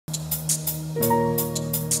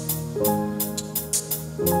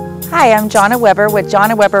Hi, I'm Jonna Weber with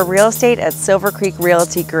Jonna Weber Real Estate at Silver Creek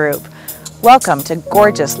Realty Group. Welcome to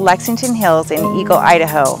gorgeous Lexington Hills in Eagle,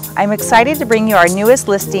 Idaho. I'm excited to bring you our newest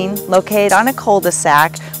listing located on a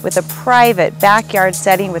cul-de-sac with a private backyard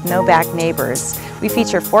setting with no back neighbors. We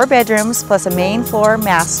feature 4 bedrooms plus a main floor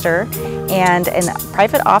master and a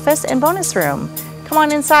private office and bonus room. Come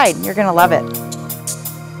on inside, you're going to love it.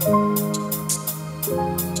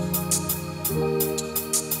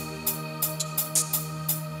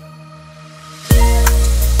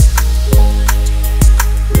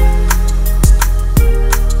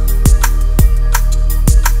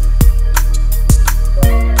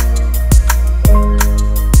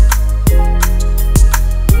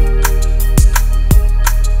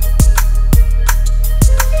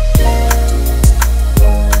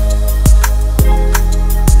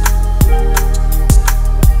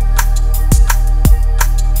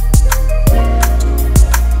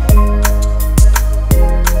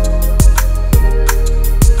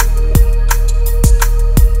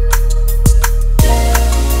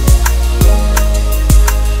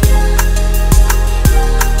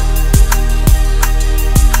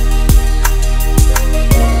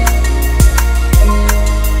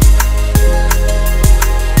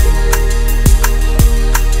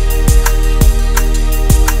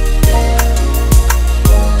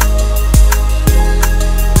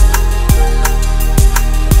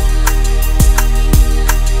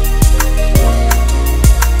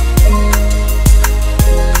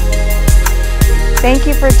 Thank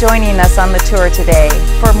you for joining us on the tour today.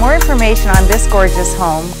 For more information on this gorgeous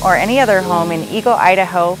home or any other home in Eagle,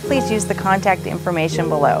 Idaho, please use the contact information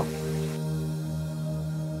below.